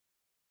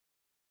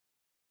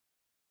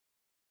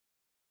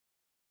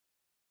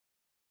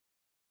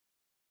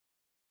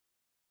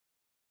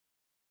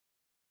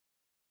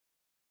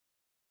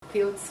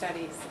field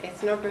studies,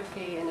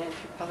 ethnography and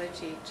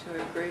anthropology,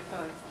 to a group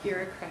of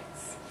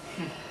bureaucrats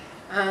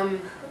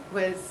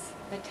was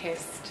a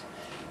test.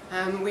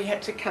 We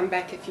had to come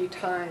back a few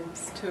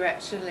times to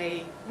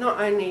actually not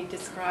only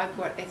describe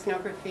what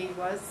ethnography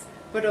was,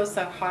 but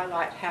also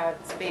highlight how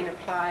it's been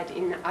applied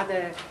in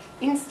other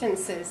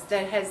instances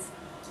that has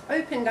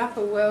opened up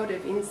a world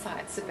of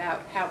insights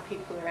about how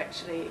people are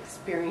actually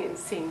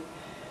experiencing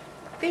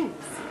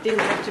things. It didn't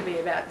have to be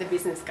about the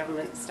business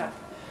government stuff.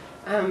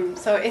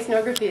 So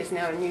ethnography is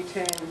now a new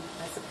term,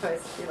 I suppose,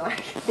 if you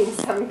like, in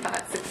some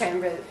parts of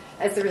Canberra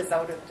as a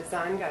result of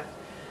DesignGov.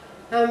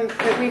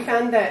 But we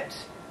found that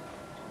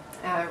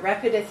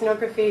rapid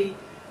ethnography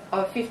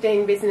of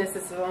 15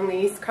 businesses along the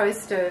east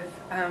coast of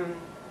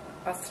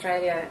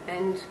Australia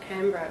and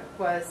Canberra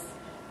was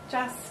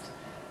just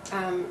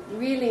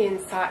really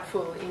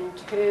insightful in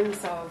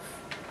terms of,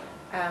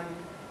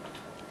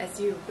 as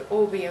you would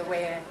all be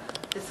aware,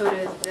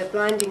 the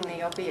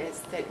blindingly obvious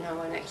that no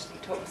one actually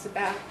talks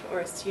about or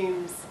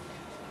assumes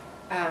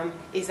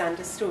is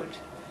understood,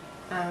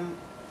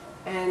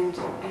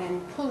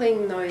 and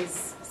pulling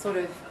those sort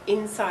of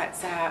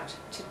insights out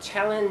to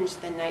challenge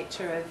the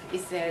nature of,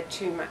 is there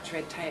too much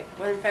red tape?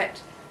 Well, in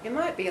fact, there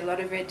might be a lot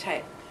of red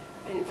tape.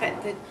 In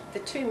fact, the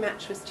too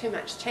much was too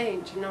much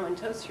change, and no one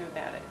tells you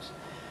about it.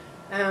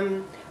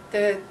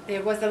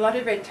 There was a lot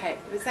of red tape.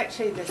 It was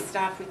actually the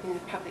staff within the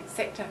public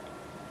sector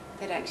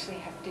that actually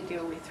have to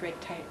deal with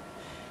red tape.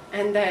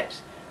 And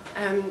that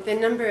the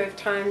number of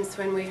times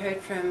when we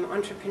heard from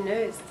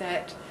entrepreneurs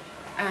that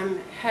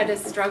had a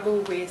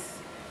struggle with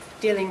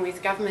dealing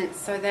with government,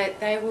 so that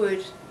they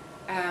would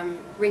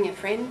ring a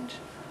friend,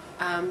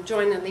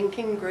 join a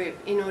linking group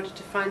in order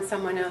to find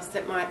someone else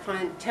that might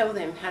tell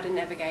them how to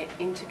navigate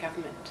into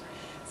government.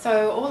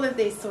 So all of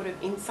these sort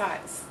of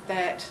insights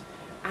that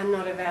are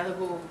not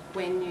available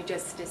when you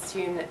just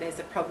assume that there's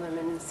a problem,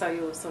 and so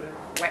you'll sort of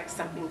whack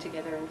something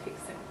together and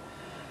fix it.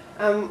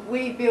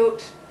 We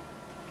built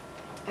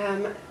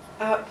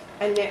up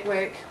a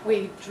network.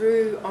 We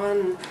drew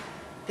on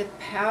the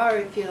power,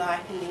 if you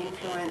like, and the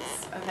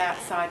influence of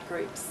outside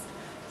groups.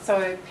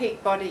 So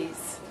peak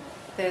bodies,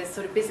 the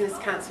sort of Business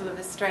Council of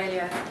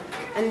Australia,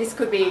 and this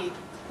could be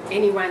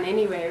anyone,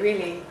 anywhere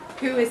really.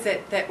 Who is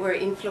it that were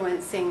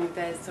influencing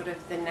the sort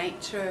of the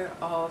nature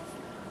of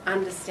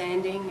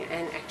understanding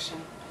and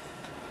action?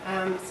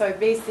 So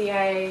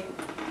BCA,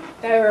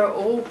 they were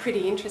all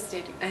pretty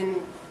interested,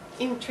 and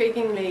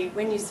intriguingly,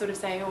 when you sort of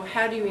say, oh,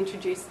 how do you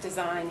introduce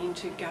design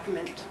into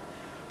government?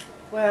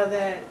 Well,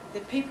 the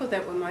people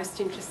that were most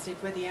interested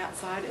were the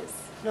outsiders,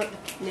 not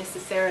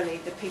necessarily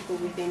the people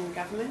within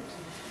government.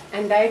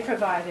 And they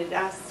provided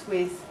us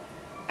with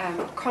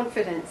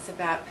confidence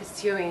about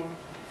pursuing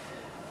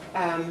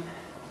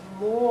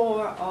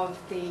more of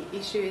the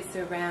issues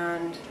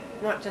around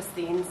not just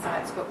the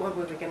insights, but what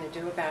were we going to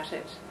do about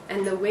it.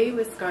 And the we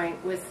was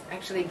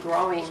actually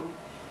growing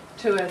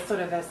to a sort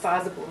of a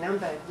sizable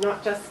number,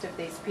 not just of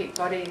these peak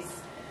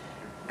bodies,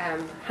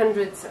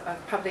 hundreds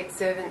of public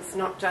servants,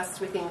 not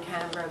just within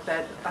Canberra,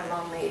 but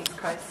along the east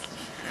coast.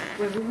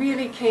 We're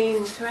really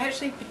keen to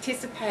actually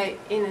participate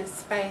in a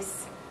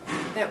space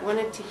that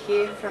wanted to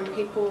hear from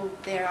people,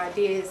 their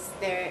ideas,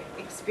 their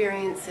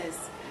experiences,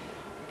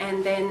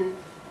 and then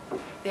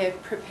their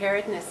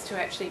preparedness to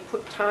actually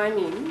put time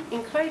in,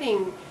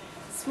 including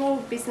small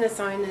business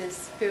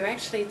owners who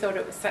actually thought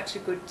it was such a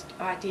good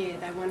idea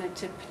they wanted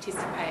to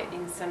participate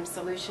in some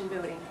solution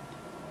building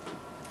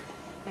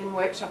and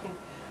workshopping.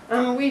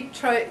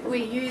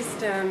 We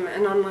used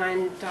an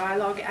online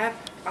dialogue app,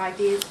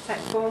 Ideas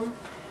platform,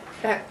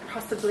 that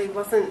possibly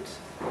wasn't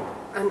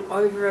an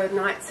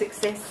overnight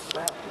success.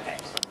 Well, in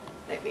fact,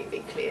 let me be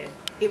clear,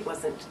 it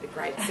wasn't a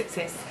great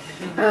success.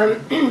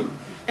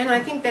 And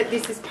I think that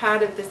this is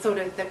part of the sort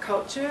of the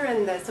culture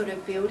and the sort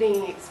of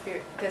building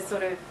experience, the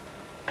sort of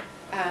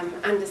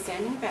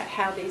understanding about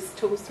how these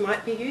tools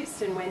might be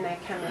used and when they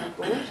come on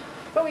board.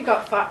 But we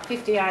got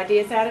 50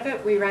 ideas out of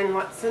it. We ran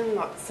lots and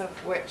lots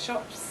of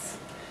workshops.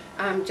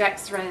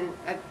 Jack's ran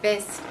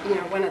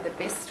one of the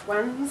best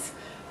ones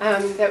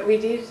that we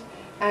did,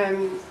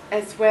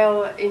 as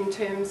well in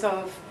terms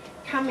of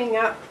coming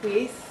up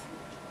with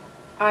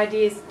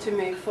ideas to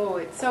move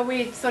forward. So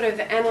we'd sort of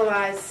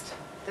analysed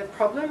the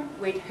problem.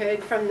 We'd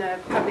heard from the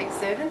public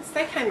servants.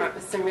 They came up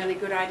with some really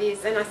good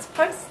ideas, and I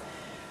suppose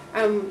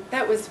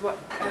that was what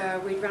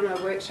we'd run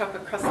a workshop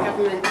across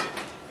government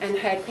and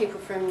had people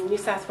from New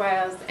South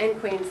Wales and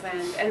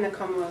Queensland and the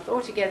Commonwealth all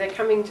together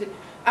coming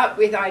up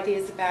with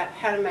ideas about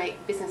how to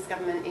make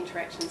business-government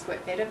interactions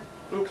work better,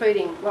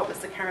 including what was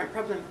the current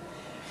problem.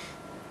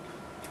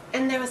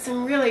 And there were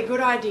some really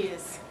good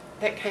ideas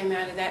that came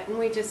out of that, and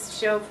we just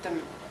shelved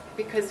them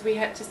because we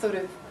had to sort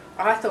of,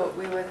 I thought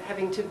we were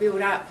having to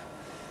build up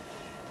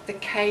the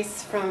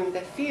case from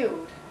the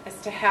field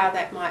as to how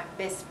that might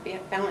best be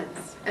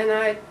balanced. And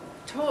I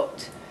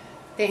talked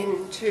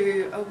then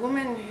to a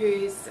woman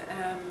who's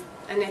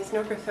an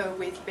ethnographer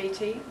with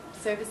BT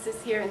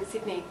Services here in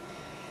Sydney,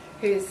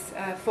 who's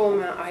a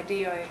former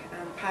IDEO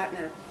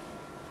partner.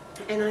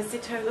 And I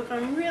said to her, look,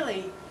 I'm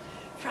really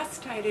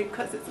frustrated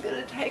because it's going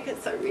to take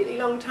us a really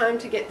long time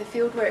to get the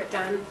field work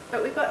done,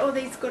 but we've got all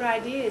these good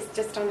ideas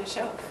just on a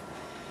shelf.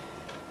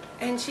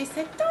 And she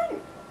said,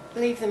 don't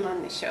leave them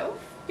on the shelf,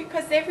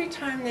 because every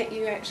time that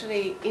you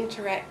actually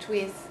interact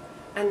with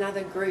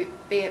another group,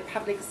 be it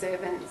public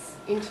servants,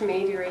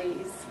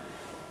 intermediaries,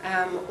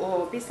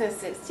 or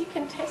businesses, you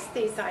can test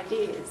these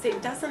ideas.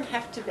 It doesn't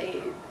have to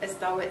be as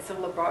though it's a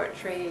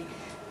laboratory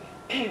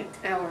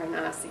or an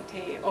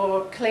RCT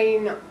or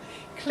clean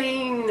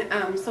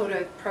sort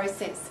of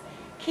process.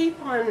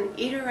 Keep on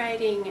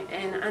iterating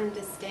and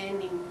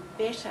understanding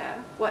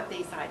better what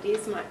these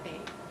ideas might be.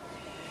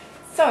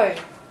 So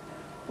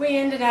we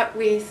ended up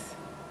with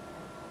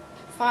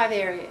 5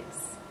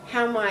 areas.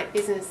 How might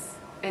business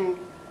and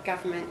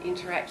government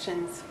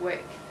interactions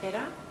work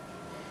better?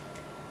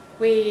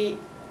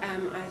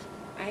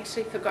 I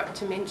actually forgot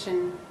to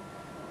mention,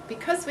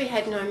 because we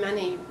had no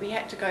money, we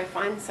had to go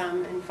find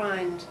some and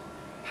find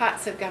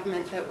parts of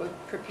government that were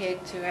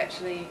prepared to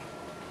actually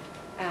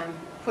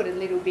put a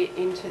little bit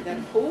into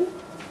the pool.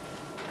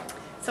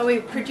 So we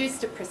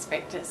produced a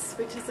prospectus,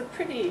 which is a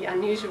pretty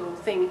unusual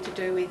thing to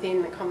do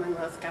within the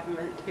Commonwealth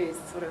government, whose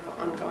sort of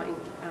ongoing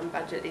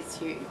budget is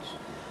huge.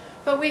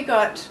 But we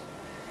got,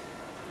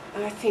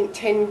 I think,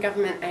 10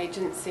 government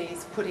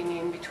agencies putting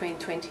in between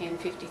 $20,000 and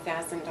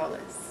 $50,000,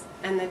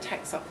 and the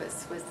tax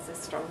office was the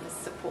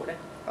strongest supporter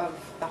of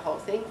the whole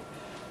thing.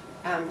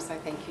 So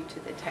thank you to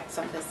the tax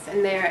office.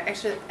 And they're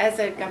actually, as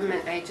a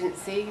government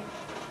agency,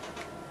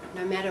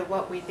 no matter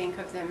what we think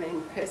of them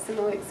in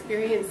personal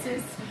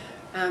experiences,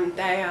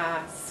 they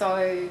are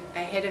so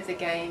ahead of the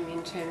game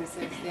in terms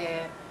of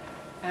their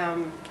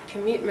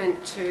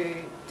commitment to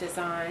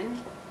design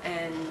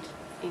and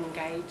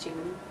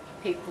engaging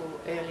people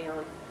early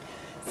on.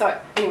 So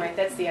anyway,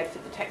 that's the ad for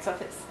the tax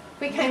office.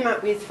 We came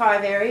up with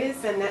 5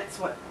 areas, and that's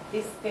what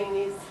this thing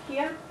is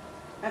here,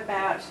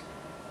 about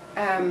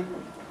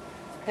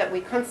that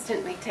we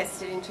constantly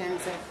tested in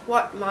terms of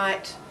what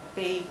might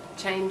be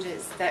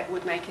changes that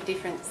would make a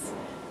difference.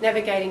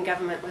 Navigating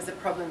government was a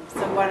problem,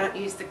 so why not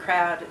use the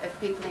crowd of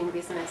people in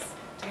business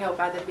to help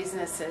other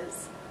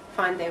businesses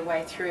find their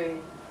way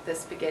through the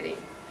spaghetti.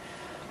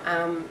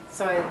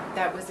 So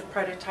that was a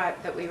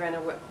prototype that we ran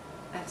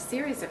a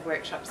series of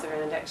workshops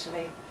around,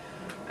 actually,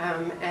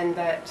 and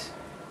that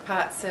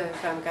parts of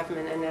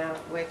government are now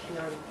working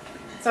on.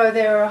 So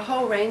there are a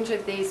whole range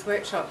of these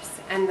workshops,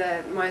 and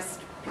the most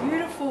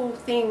beautiful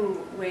thing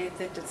with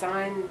the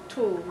design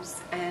tools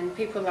and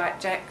people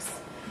like Jax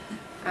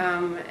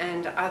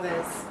and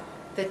others,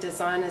 the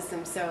designers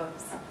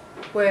themselves,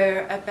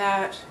 were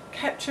about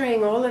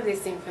capturing all of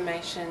this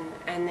information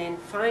and then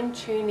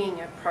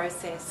fine-tuning a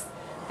process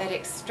that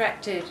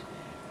extracted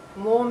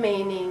more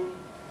meaning,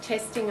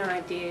 testing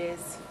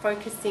ideas,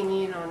 focusing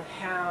in on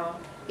how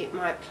it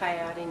might play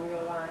out in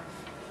real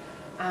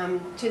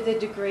life, to the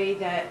degree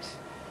that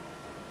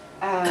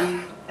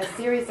a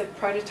series of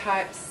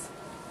prototypes,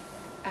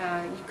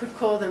 you could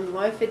call them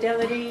low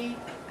fidelity,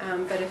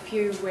 but a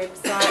few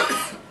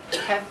websites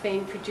have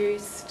been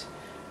produced.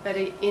 But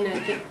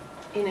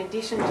in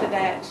addition to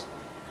that,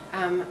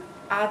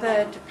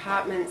 other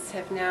departments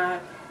have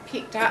now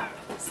picked up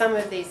some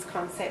of these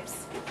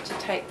concepts to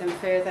take them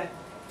further.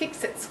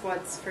 Fix-it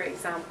squads, for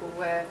example,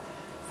 were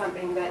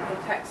something that the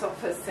tax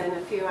office and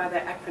a few other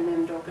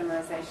acronymed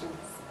organisations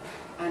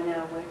are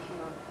now working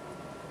on.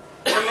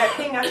 And that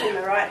thing up in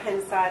the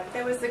right-hand side,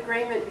 there was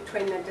agreement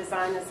between the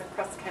designers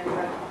across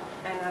Canberra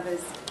and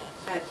others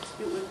that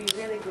it would be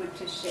really good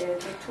to share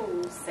their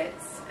tool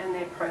sets and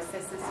their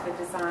processes for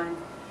design,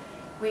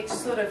 which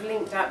sort of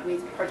linked up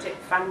with project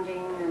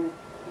funding and,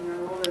 you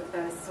know, all of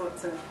those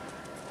sorts of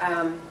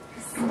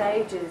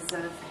stages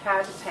of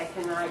how to take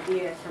an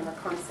idea from a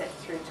concept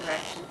through to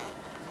action.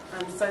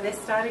 So they're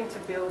starting to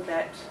build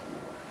that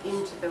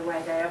into the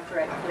way they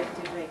operate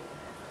collectively.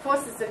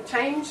 Forces of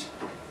change,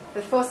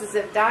 the forces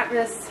of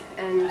darkness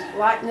and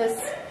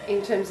lightness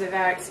in terms of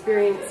our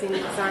experience in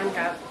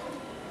DesignGov.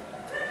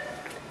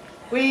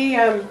 We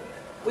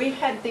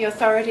had the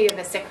authority of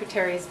a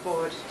Secretary's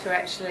Board to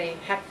actually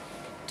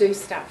do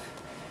stuff.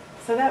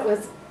 So that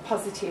was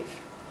positive.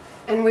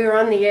 And we were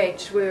on the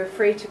edge. We were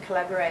free to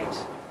collaborate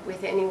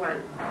with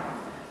anyone.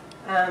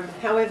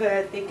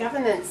 However, the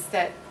governance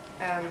that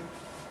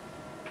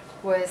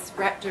was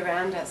wrapped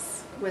around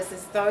us was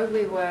as though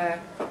we were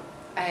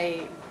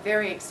a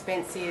very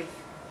expensive,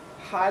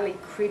 highly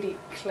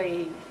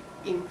critically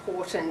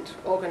important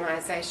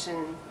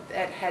organisation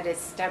that had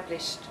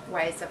established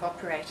ways of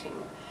operating.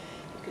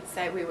 You could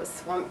say we were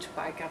swamped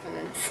by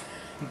governance.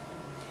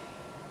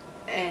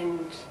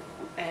 and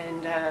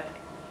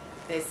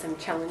there's some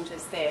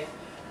challenges there.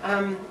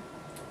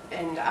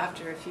 And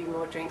after a few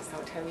more drinks,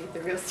 I'll tell you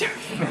the real story.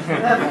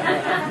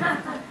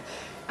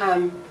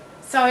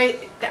 So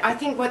I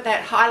think what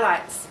that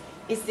highlights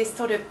is this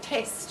sort of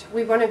test.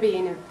 We want to be,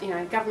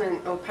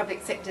 government or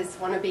public sectors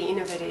want to be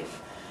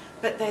innovative,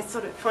 but they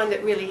sort of find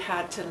it really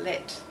hard to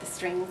let the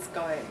strings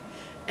go.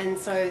 And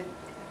so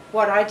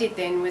what I did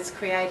then was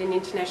create an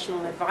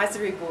international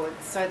advisory board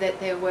so that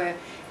there were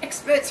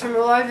experts from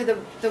all over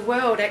the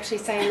world actually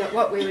saying that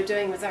what we were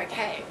doing was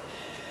okay.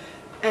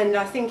 And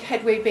I think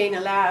had we been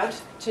allowed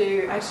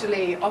to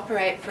actually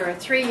operate for a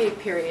 3-year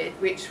period,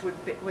 which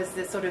was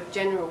the sort of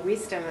general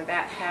wisdom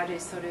about how to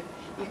sort of,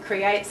 you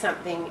create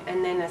something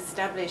and then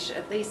establish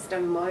at least a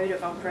mode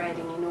of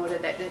operating in order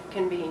that it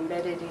can be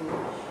embedded in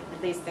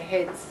at least the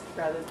heads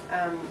rather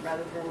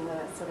than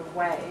the sort of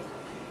way,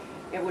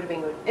 it would have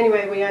been good.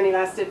 Anyway, we only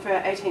lasted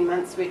for 18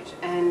 months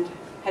and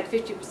had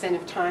 50%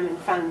 of time and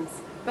funds.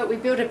 But we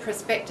built a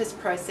prospectus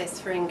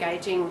process for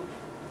engaging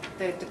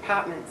the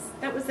departments.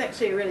 That was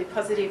actually a really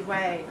positive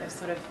way of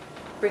sort of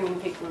bringing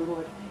people on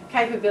board.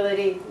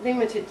 Capability,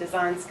 limited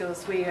design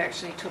skills, we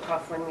actually took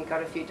off when we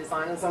got a few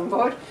designers on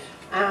board.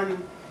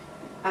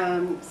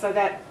 So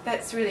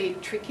that's really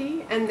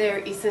tricky, and there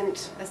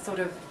isn't a sort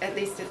of, at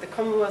least at the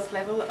Commonwealth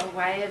level, a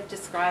way of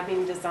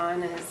describing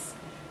designers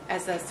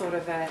as a sort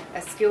of a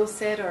skill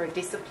set or a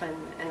discipline,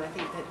 and I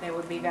think that there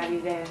would be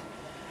value there.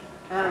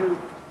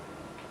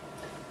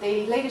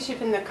 The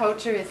leadership and the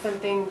culture is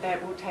something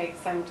that will take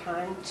some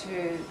time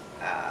to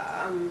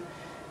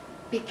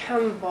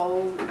become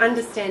bold,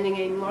 understanding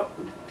in what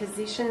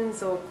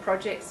positions or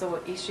projects or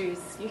issues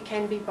you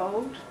can be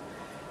bold,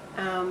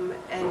 and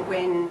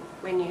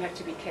when you have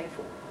to be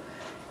careful.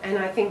 And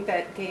I think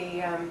that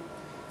the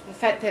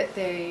fact that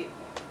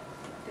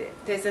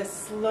there's a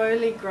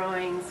slowly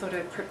growing sort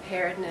of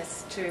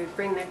preparedness to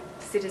bring the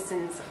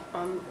citizens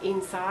on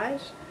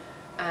inside,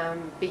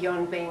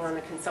 beyond being on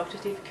a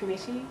consultative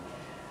committee.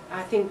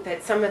 I think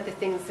that some of the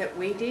things that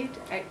we did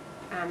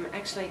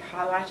actually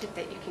highlighted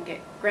that you can get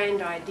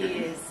grand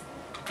ideas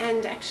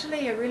and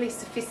actually a really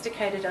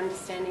sophisticated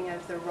understanding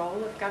of the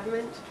role of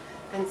government,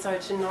 and so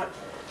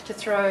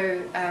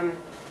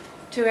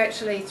to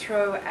actually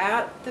throw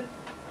out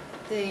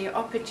the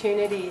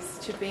opportunities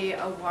to be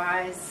a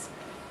wise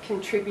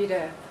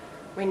contributor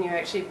when you're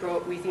actually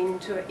brought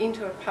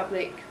into a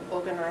public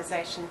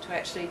organisation to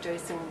actually do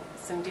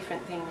some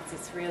different things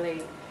is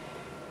really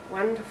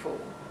wonderful.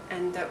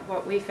 And that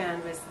what we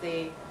found was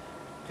the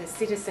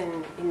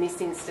citizen, in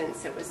this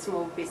instance it was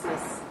small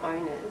business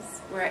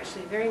owners, were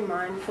actually very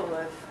mindful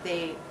of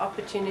the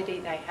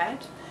opportunity they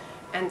had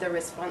and the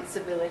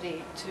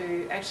responsibility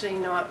to actually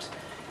not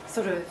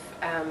sort of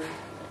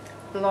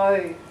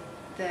blow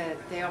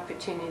the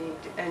opportunity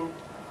and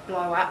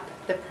blow up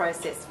the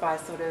process by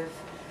sort of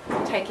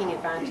taking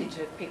advantage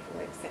of people,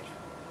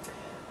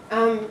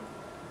 etc.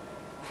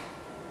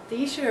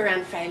 The issue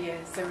around failure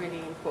is a really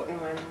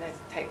important one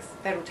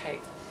that'll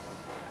take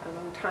a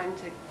long time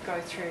to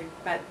go through,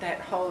 but that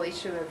whole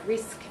issue of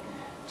risk,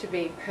 to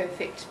be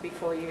perfect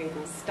before you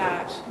even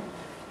start.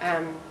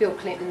 Bill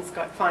Clinton's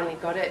finally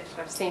got it.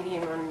 I've seen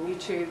him on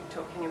YouTube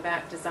talking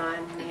about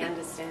design, and he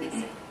understands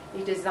that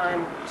you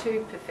design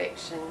to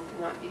perfection,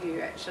 not you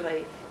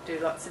actually do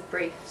lots of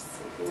briefs,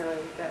 you know,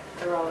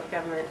 the role of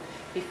government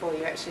before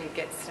you actually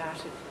get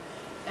started.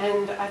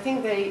 And I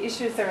think the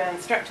issues around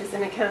structures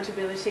and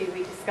accountability,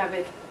 we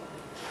discovered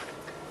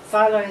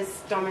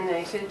silos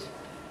dominated.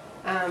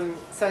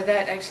 So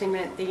that actually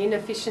meant the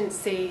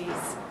inefficiencies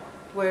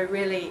were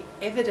really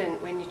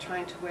evident when you're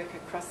trying to work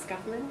across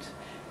government.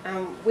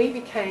 We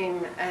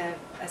became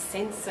a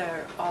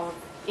censor of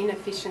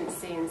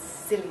inefficiency and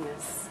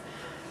silliness,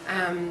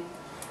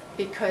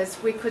 because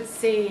we could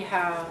see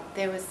how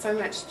there was so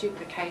much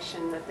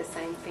duplication of the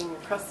same thing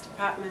across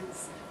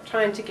departments.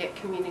 Trying to get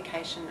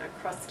communication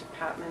across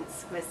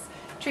departments was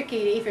tricky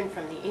even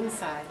from the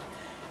inside,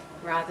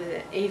 rather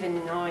than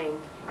even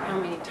knowing how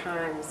many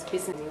times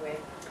business anywhere.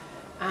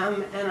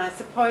 And I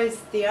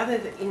suppose the other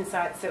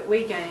insights that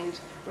we gained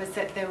was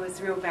that there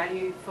was real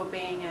value for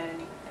being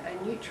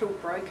a neutral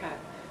broker.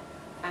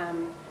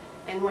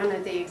 And one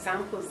of the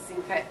examples,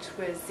 in fact,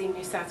 was in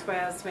New South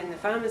Wales when the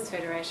Farmers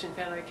Federation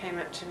fellow came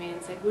up to me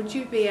and said, would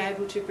you be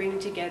able to bring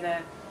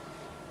together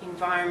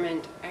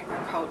environment,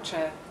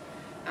 agriculture,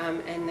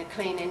 and the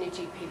clean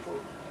energy people,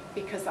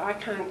 because I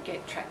can't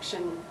get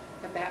traction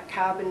about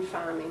carbon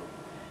farming,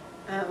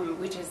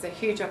 which is a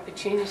huge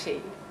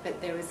opportunity,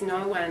 but there was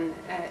no one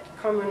at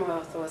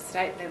Commonwealth or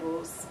state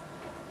levels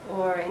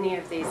or any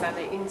of these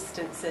other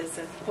instances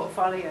of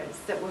portfolios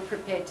that were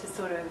prepared to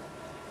sort of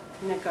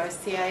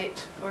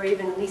negotiate or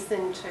even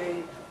listen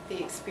to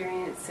the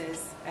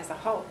experiences as a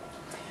whole.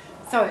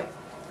 So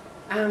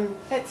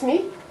that's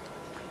me.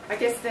 I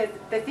guess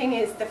the thing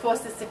is, the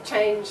forces of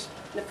change,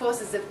 the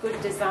forces of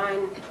good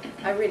design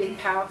are really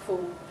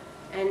powerful,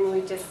 and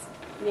we just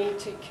need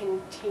to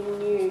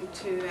continue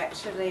to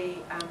actually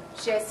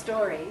share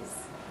stories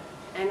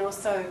and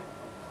also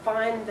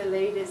find the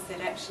leaders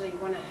that actually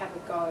want to have a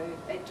go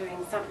at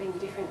doing something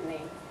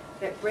differently,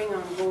 that bring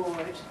on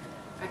board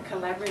a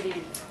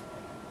collaborative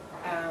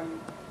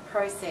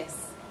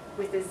process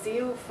with a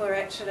zeal for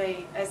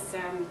actually, as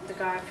the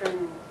guy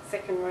from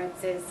Second Road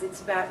says,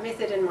 it's about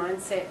method and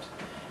mindset.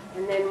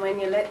 And then when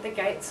you let the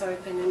gates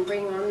open and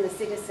bring on the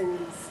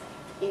citizens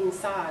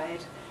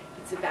inside,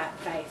 it's about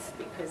faith,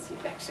 because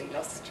you've actually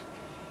lost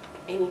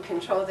any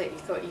control that you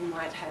thought you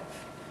might have.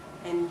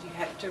 And you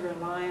have to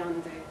rely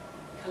on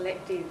the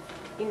collective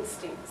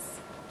instincts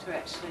to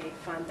actually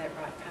find that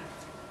right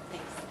path.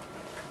 Thanks.